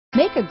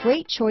Make a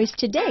great choice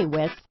today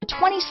with the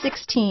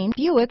 2016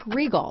 Buick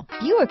Regal.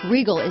 Buick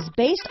Regal is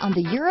based on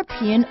the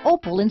European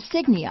Opel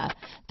insignia.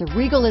 The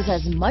Regal is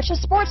as much a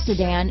sports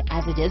sedan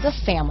as it is a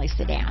family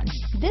sedan.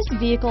 This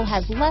vehicle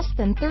has less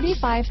than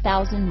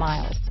 35,000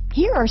 miles.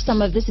 Here are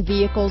some of this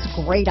vehicle's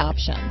great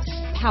options: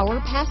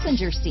 power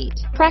passenger seat,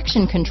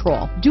 traction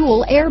control,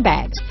 dual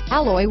airbags,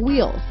 alloy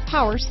wheels,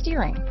 power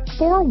steering,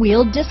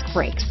 four-wheel disc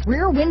brakes,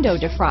 rear window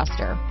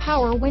defroster,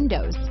 power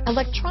windows,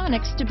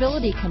 electronic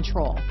stability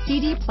control,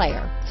 CD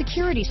player,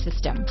 security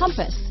system,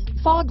 compass,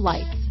 fog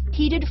lights,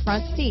 heated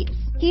front seats,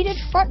 heated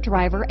front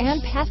driver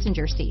and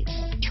passenger seats,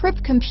 trip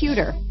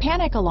computer,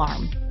 panic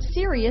alarm,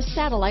 Sirius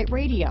satellite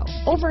radio,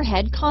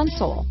 overhead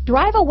console.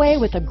 Drive away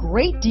with a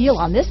great deal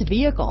on this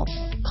vehicle.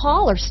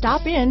 Call or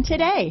stop in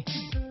today.